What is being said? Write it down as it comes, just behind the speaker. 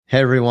Hey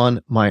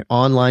everyone, my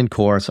online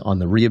course on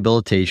the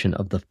rehabilitation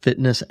of the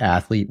fitness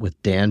athlete with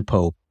Dan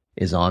Pope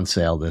is on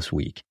sale this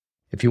week.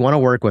 If you want to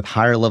work with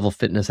higher level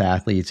fitness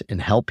athletes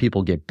and help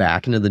people get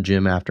back into the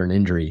gym after an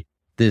injury,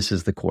 this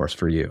is the course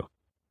for you.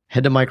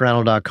 Head to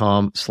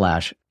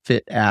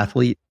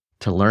MikeReinold.com/fitathlete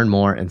to learn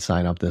more and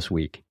sign up this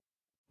week.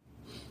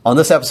 On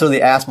this episode of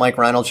the Ask Mike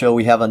Reinold Show,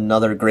 we have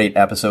another great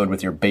episode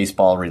with your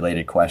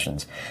baseball-related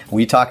questions.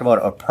 We talk about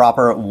a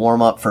proper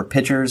warm-up for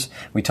pitchers.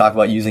 We talk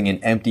about using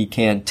an empty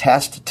can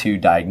test to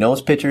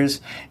diagnose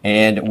pitchers.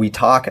 And we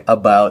talk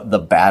about the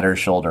batter's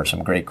shoulder.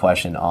 Some great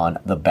question on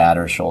the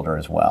batter's shoulder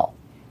as well.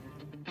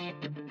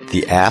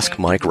 The Ask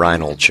Mike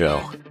Reinold Show.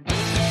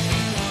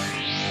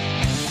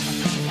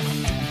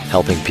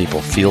 Helping people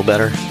feel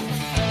better,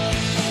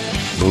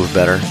 move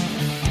better,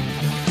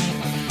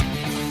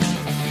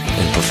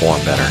 and perform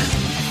better.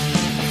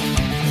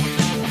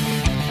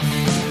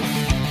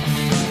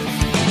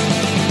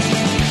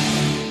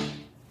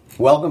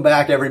 Welcome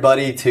back,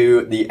 everybody,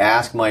 to the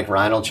Ask Mike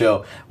Reinold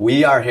Show.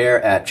 We are here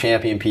at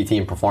Champion PT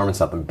and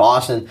Performance up in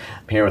Boston.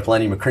 I'm here with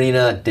Lenny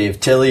Macrina, Dave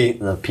Tilley,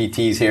 the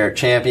PTs here at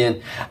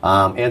Champion,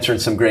 answering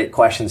some great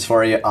questions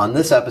for you. On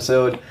this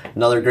episode,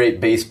 another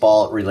great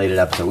baseball-related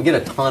episode. We get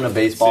a ton of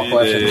baseball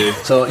questions. Dave.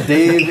 So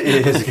Dave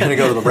is going to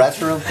go to the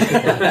restroom.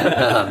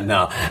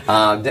 No.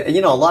 A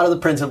lot of the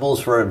principles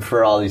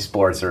for all these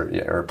sports are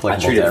applicable to everybody. I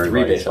treated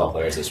 3 baseball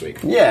players this week.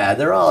 Yeah,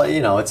 they're all,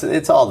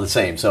 it's all the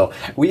same. So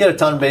we get a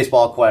ton of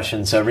baseball questions.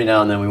 So every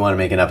now and then we want to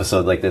make an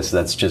episode like this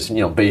that's just,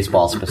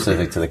 baseball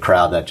specific to the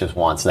crowd that just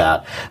wants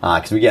that.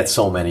 Because we get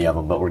so many of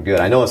them, but we're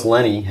good. I notice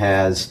Lenny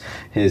has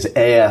his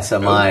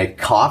ASMI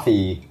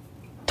coffee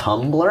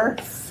tumbler.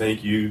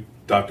 Thank you,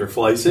 Dr.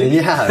 Fleissig.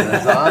 Yeah,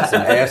 that's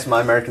awesome.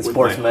 ASMI American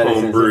Sports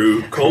Medicine.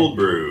 Homebrew, cold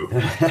brew.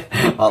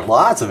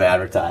 Lots of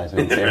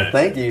advertisements here.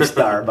 Thank you,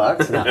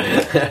 Starbucks.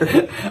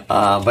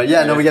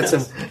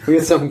 We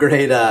get some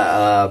great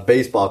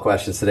baseball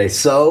questions today.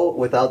 So,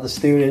 without the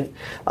student,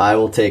 I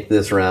will take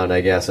this round, I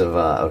guess,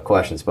 of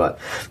questions. But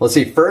let's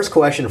see. First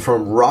question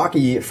from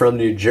Rocky from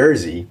New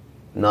Jersey,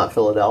 not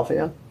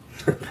Philadelphia.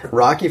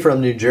 Rocky from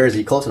New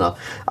Jersey, close enough.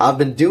 I've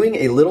been doing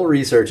a little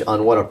research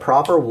on what a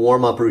proper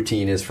warm-up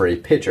routine is for a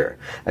pitcher.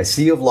 I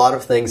see a lot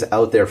of things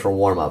out there for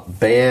warm-up.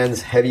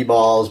 Bands, heavy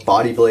balls,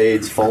 body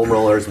blades, foam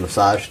rollers,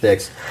 massage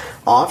sticks.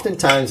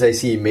 Oftentimes I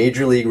see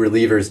major league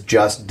relievers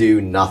just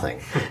do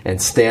nothing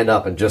and stand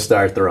up and just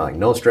start throwing.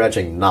 No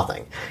stretching,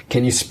 nothing.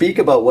 Can you speak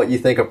about what you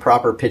think a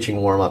proper pitching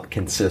warm-up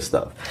consists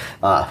of?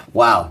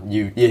 Wow,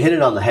 you hit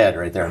it on the head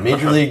right there.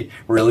 Major league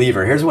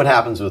reliever. Here's what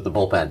happens with the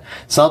bullpen.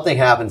 Something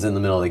happens in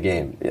the middle of the game.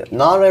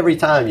 Not every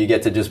time you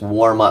get to just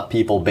warm up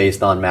people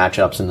based on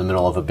matchups in the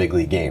middle of a big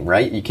league game,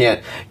 right? You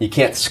can't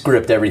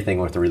script everything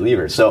with the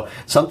relievers. So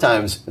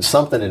sometimes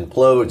something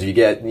implodes. You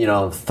get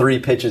 3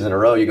 pitches in a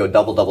row. You go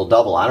double, double,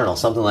 double. I don't know,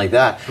 something like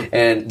that.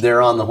 And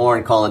they're on the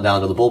horn calling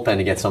down to the bullpen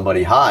to get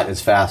somebody hot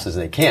as fast as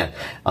they can.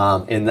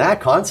 In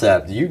that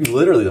concept,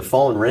 the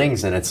phone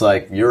rings and it's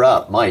like, you're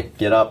up, Mike,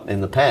 get up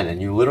in the pen.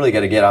 And you literally got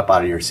to get up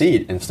out of your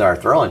seat and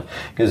start throwing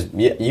because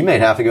you may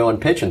have to go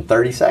and pitch in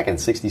 30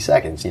 seconds, 60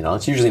 seconds.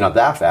 It's usually not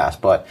that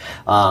fast, but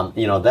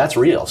that's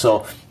real.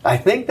 So I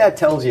think that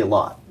tells you a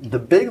lot. The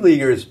big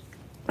leaguers,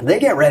 they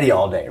get ready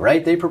all day,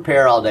 right? They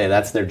prepare all day.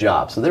 That's their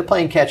job. So they're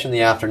playing catch in the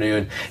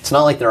afternoon. It's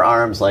not like their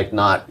arms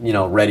not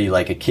ready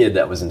like a kid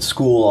that was in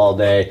school all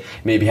day,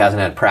 maybe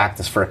hasn't had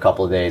practice for a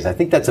couple of days. I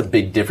think that's a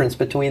big difference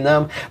between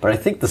them. But I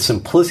think the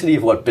simplicity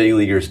of what big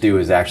leaguers do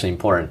is actually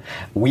important.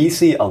 We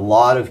see a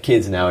lot of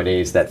kids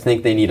nowadays that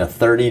think they need a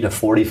 30 to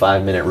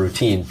 45 minute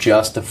routine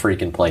just to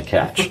freaking play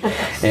catch.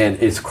 And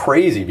it's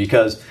crazy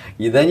because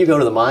then you go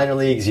to the minor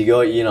leagues, you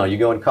go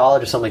in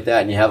college or something like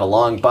that, and you have a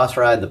long bus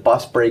ride, the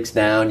bus breaks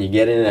down, you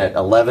get in at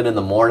 11 in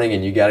the morning,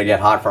 and you got to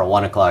get hot for a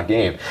 1 o'clock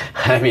game.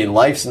 I mean,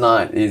 life's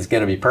is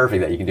going to be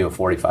perfect that you can do a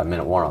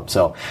 45-minute warm-up.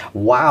 So,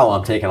 wow,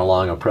 I'm taking a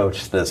long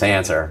approach to this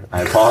answer.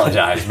 I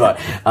apologize. But,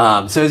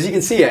 so as you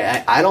can see,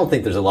 I don't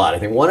think there's a lot. I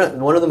think one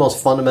of the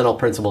most fundamental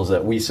principles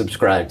that we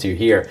subscribe to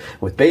here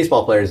with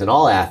baseball players and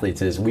all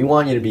athletes is we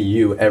want you to be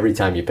you every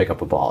time you pick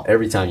up a ball,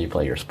 every time you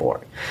play your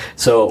sport.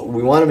 So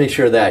we want to make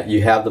sure that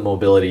you have the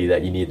mobility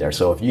that you need there.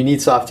 So if you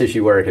need soft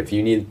tissue work, if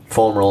you need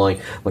foam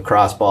rolling,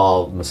 lacrosse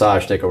ball,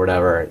 massage stick or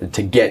whatever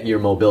to get your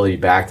mobility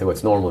back to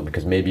what's normal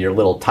because maybe you're a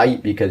little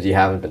tight because you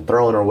haven't been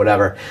throwing or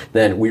whatever,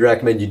 then we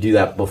recommend you do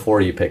that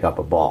before you pick up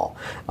a ball.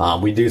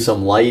 We do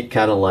some light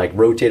kind of like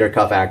rotator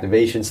cuff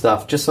activation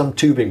stuff, just some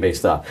tubing based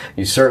stuff.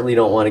 You certainly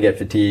don't want to get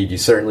fatigued. You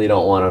certainly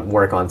don't want to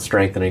work on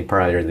strengthening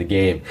prior to the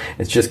game.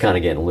 It's just kind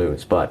of getting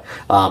loose. But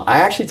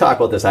I actually talk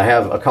about this. I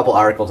have a couple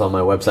articles on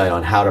my website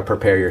on how to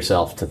prepare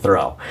yourself to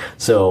throw.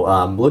 So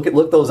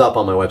look those up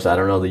on my website. I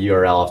don't know the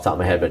URL off the top of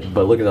my head,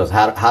 but look at those,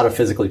 how to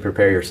physically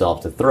prepare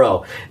yourself to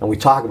throw. And we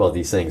talk about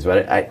these things,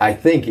 but I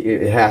think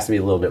it has to be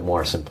a little bit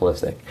more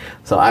simplistic.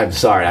 So I'm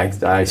sorry, I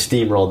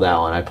steamrolled that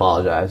one. I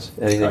apologize.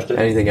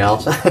 Anything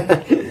else?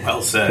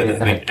 Well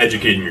said. I think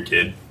educating your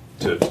kid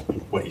to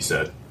what he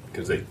said.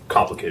 because they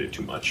complicate it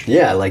too much.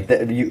 Yeah, like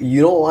that,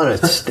 you don't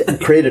want to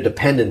create a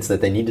dependence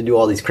that they need to do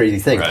all these crazy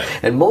things. Right.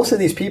 And most of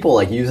these people,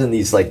 like using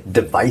these like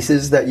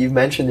devices that you've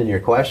mentioned in your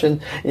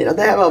question, they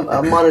have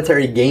a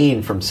monetary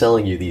gain from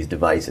selling you these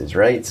devices,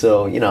 right?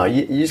 So you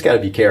just got to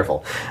be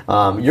careful.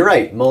 You're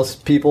right.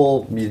 Most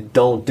people you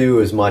don't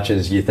do as much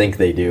as you think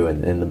they do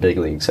in the big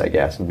leagues. I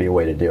guess would be a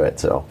way to do it.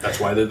 So that's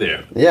why they're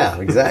there. Yeah,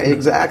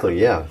 exactly.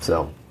 Yeah.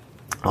 So.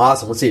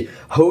 Awesome. Let's see.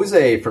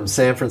 Jose from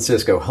San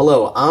Francisco.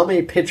 Hello. I'm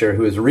a pitcher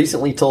who was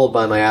recently told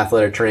by my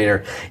athletic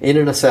trainer in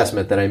an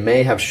assessment that I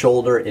may have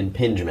shoulder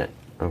impingement.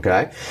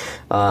 Okay.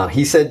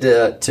 He said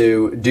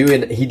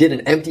he did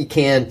an empty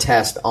can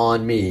test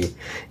on me,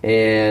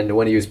 and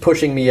when he was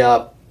pushing me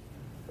up,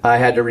 I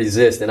had to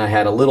resist, and I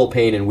had a little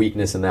pain and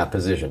weakness in that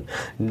position.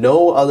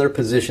 No other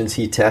positions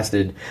he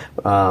tested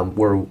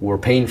were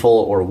painful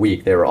or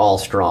weak. They were all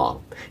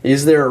strong.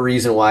 Is there a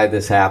reason why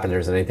this happened?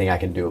 Is there anything I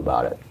can do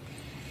about it?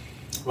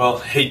 Well,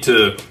 hate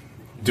to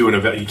do an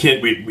you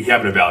can't. We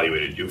haven't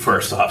evaluated you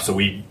first off, so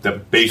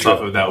based off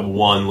of that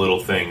one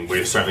little thing,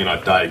 we're certainly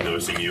not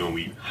diagnosing you, and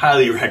we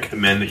highly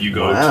recommend that you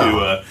go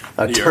to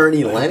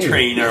attorney Lenny,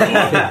 trainer,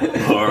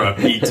 or a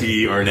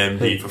PT or an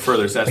MD for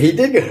further assessment. He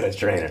did go to his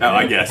trainer. Oh,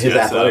 I guess his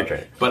athletic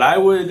trainer. But I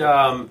would,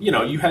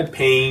 you had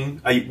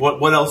pain.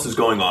 What else is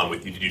going on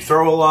with you? Did you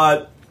throw a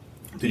lot?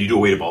 Did you do a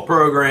weighted ball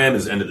program?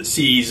 Is the end of the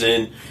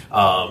season?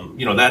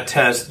 That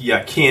test,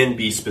 can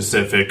be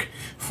specific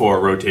for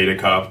a rotator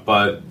cuff,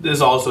 but there's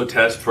also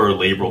tests for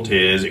labral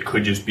tears. It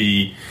could just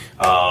be,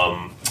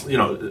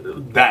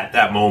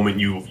 that moment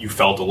you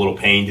felt a little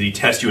pain. Did he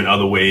test you in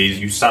other ways?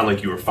 You sound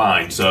like you were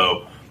fine.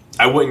 So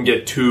I wouldn't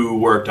get too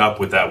worked up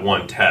with that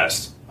one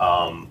test.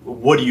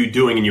 What are you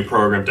doing in your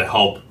program to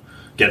help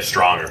get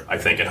stronger, I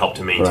think, and help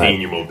to maintain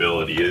your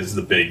mobility is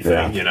the big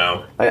thing,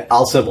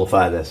 I'll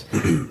simplify this.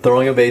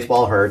 Throwing a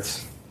baseball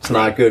hurts. It's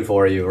not good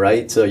for you,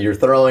 right? So you're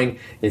throwing,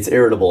 it's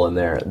irritable in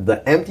there.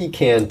 The empty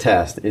can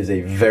test is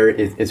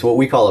it's what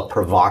we call a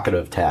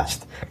provocative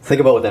test. Think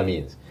about what that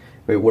means.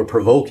 We're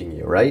provoking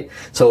you, right?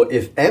 So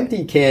if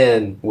empty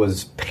can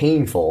was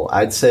painful,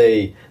 I'd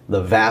say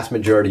the vast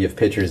majority of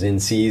pitchers in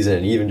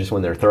season, even just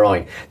when they're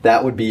throwing,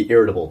 that would be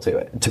irritable to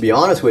it. To be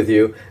honest with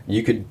you,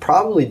 you could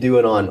probably do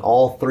it on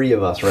all three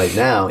of us right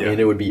now,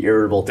 and it would be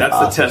irritable to us.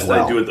 That's the test as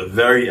well. I do at the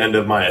very end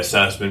of my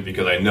assessment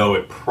because I know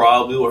it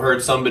probably will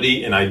hurt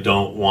somebody, and I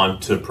don't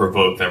want to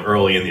provoke them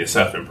early in the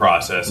assessment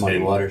process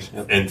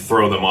and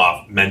throw them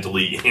off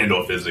mentally and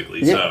or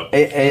physically. Yeah. So,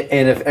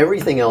 and if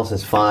everything else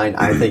is fine,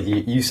 I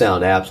think you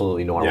sound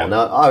absolutely normal. Yeah.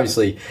 Now,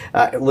 obviously,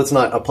 let's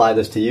not apply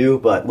this to you,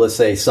 but let's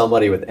say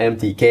somebody with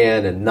empty can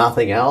and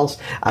nothing else,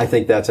 I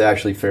think that's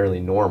actually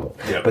fairly normal.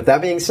 Yep. But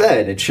that being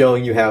said, it's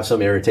showing you have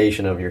some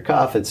irritation of your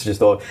cuff. It's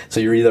just, so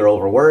you're either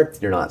overworked,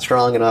 you're not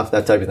strong enough,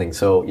 that type of thing.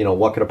 So,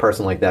 what could a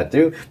person like that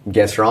do?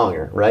 Get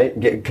stronger,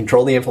 right?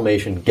 Control the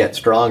inflammation, get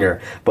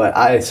stronger. But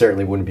I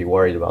certainly wouldn't be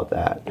worried about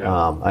that.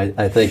 Yeah.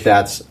 I think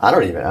that's,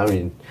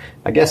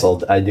 I guess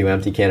I do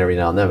empty can every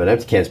now and then, but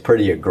empty can is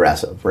pretty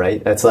aggressive,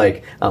 right? That's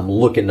like I'm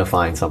looking to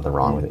find something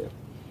wrong with you.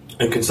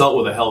 And consult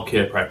with a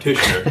healthcare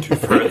practitioner to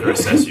further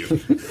assess you.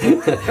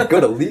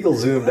 Go to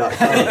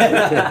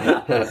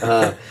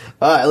LegalZoom.com.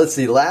 All right, let's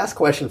see. Last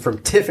question from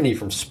Tiffany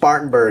from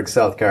Spartanburg,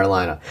 South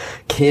Carolina.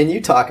 Can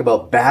you talk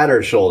about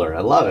batter shoulder?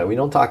 I love it. We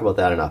don't talk about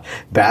that enough.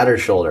 Batter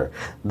shoulder.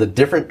 The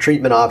different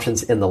treatment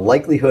options and the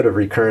likelihood of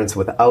recurrence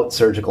without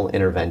surgical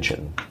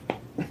intervention.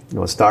 You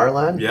want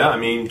Starline? Yeah,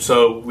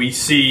 so we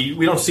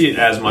don't see it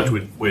as much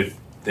with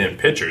the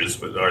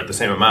pitchers, or at the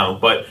same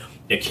amount, but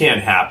it can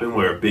happen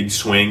where a big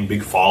swing,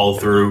 big follow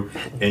through,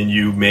 and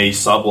you may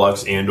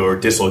sublux and or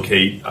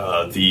dislocate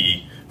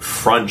the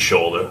front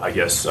shoulder. I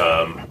guess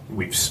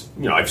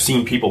I've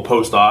seen people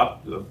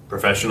post-op,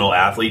 professional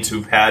athletes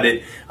who've had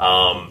it.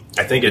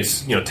 I think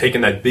it's taking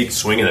that big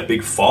swing and that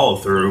big follow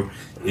through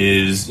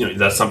is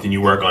that's something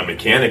you work on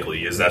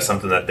mechanically. Is that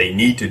something that they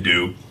need to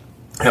do?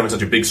 Having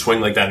such a big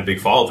swing like that and a big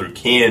follow through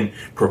can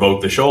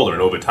provoke the shoulder,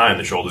 and over time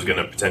the shoulder is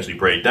going to potentially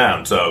break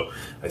down. So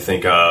I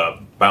think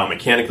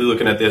biomechanically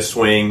looking at this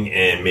swing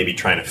and maybe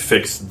trying to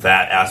fix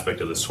that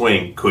aspect of the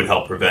swing could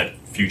help prevent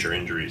future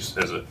injuries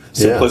as a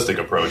simplistic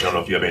approach. I don't know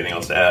if you have anything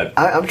else to add.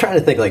 I'm trying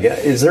to think,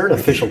 is there an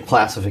official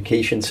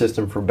classification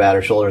system for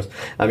batter shoulders?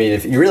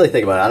 If you really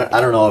think about it, I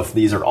don't know if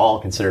these are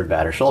all considered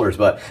batter shoulders,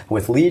 but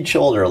with lead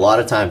shoulder, a lot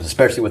of times,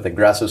 especially with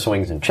aggressive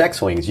swings and check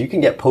swings, you can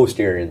get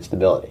posterior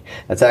instability.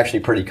 That's actually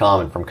pretty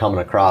common from coming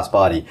across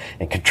body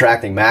and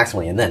contracting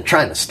maximally and then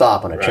trying to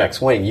stop on a check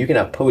swing. You can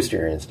have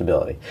posterior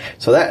instability.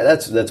 So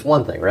that's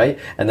one thing, right?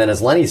 And then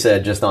as Lenny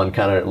said, just on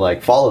kind of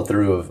like follow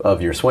through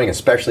of your swing,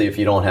 especially if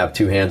you don't have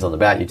two hands on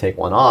the bat, you take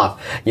one off,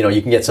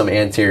 you can get some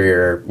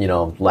anterior,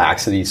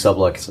 laxity,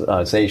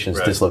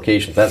 subluxations,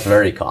 dislocations. That's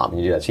very common.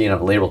 You do that, so you can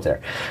have a labral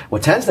tear.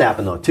 What tends to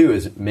happen though too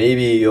is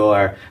maybe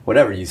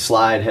you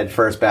slide head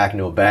first back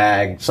into a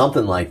bag,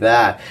 something like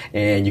that,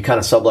 and you kind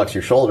of sublux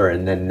your shoulder,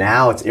 and then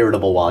now it's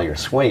irritable while you're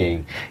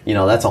swinging.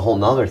 That's a whole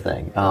nother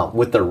thing.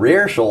 With the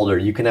rear shoulder,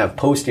 you can have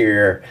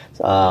posterior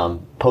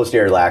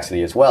posterior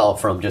laxity as well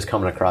from just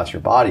coming across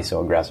your body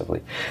so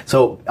aggressively.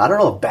 So I don't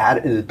know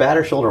if is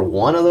batter shoulder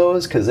one of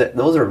those, because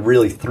those are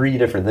really three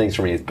different things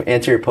for me: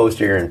 anterior,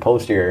 posterior, and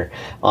posterior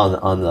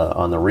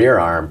on the rear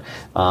arm.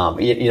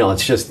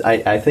 It's just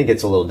I think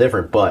it's a little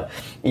different, but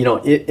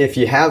if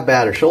you have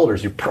batter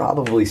shoulders, you're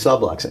probably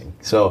subluxing.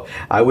 So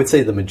I would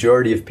say the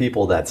majority of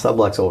people that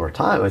sublux over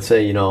time, I'd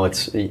say you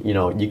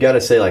got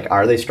to say, like,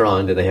 are they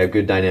strong? Do they have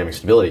good dynamic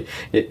stability?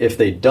 If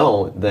they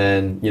don't,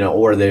 then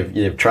or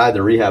they've tried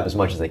to rehab as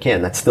much as they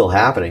can, that's still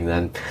happening,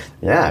 then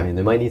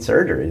they might need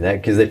surgery,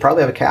 because they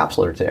probably have a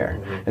capsular tear.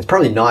 Mm-hmm. It's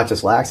probably not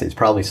just laxity, it's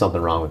probably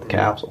something wrong with the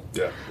capsule.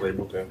 Yeah,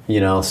 labeled,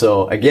 yeah.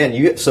 So again,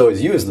 as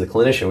the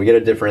clinician, we got to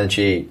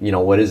differentiate,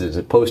 what is it? Is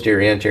it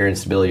posterior, anterior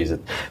instability? Is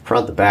it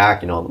front to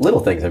back? Little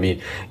things. I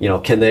mean,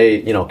 can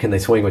they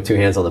swing with two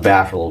hands on the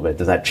bat for a little bit?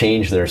 Does that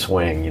change their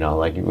swing?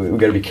 We've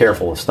got to be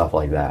careful with stuff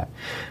like that.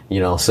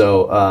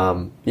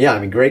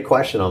 Great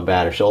question on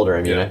batter shoulder.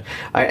 I mean,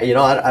 I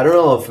don't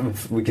know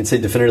if we can say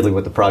definitively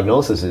what the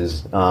prognosis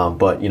is,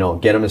 but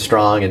get them as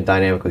strong and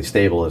dynamically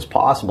stable as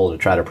possible to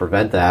try to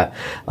prevent that.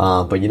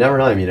 But you never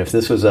know. I mean, if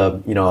this was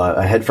a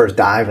head first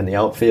dive in the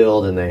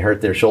outfield and they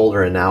hurt their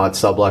shoulder and now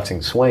it's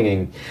subluxing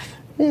swinging,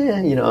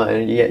 and you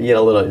get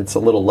a little. It's a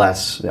little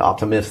less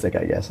optimistic,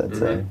 I guess I'd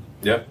say.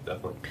 Yeah,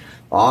 definitely.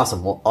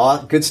 Awesome.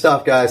 Well, good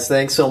stuff, guys.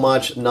 Thanks so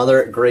much.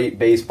 Another great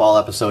baseball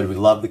episode. We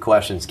love the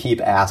questions.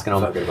 Keep asking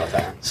them. So good about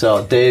that.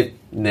 So, Dave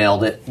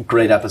nailed it.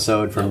 Great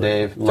episode from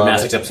Dave.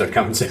 Gymnastics episode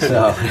coming soon.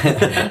 So,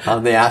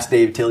 on the Ask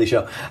Dave Tilley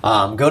Show.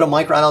 Go to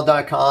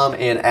MikeReinold.com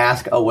and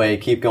ask away.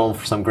 Keep going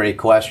for some great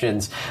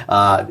questions.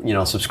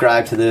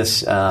 Subscribe to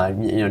this.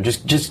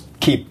 Just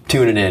keep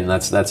tuning in.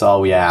 That's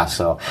all we ask.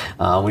 So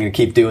we're going to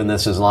keep doing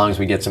this as long as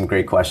we get some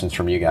great questions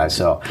from you guys.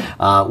 So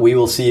we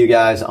will see you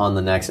guys on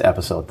the next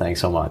episode. Thanks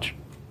so much.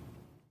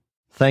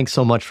 Thanks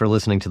so much for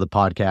listening to the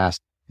podcast.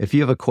 If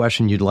you have a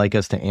question you'd like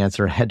us to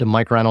answer, head to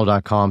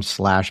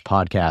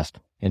MikeReinold.com/podcast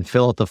and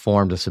fill out the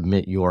form to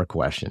submit your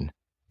question.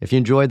 If you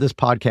enjoyed this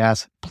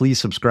podcast, please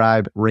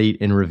subscribe, rate,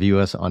 and review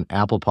us on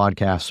Apple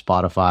Podcasts,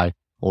 Spotify,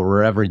 or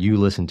wherever you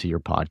listen to your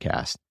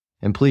podcast.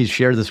 And please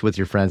share this with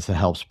your friends to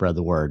help spread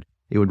the word.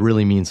 It would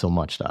really mean so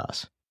much to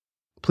us.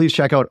 Please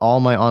check out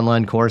all my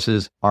online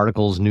courses,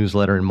 articles,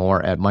 newsletter, and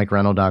more at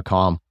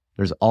MikeReinold.com.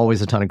 There's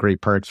always a ton of great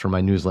perks for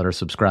my newsletter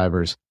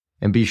subscribers.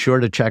 And be sure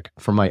to check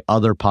for my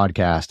other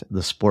podcast,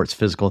 the Sports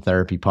Physical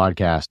Therapy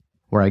Podcast,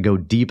 where I go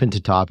deep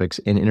into topics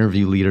and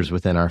interview leaders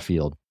within our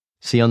field.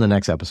 See you on the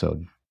next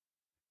episode.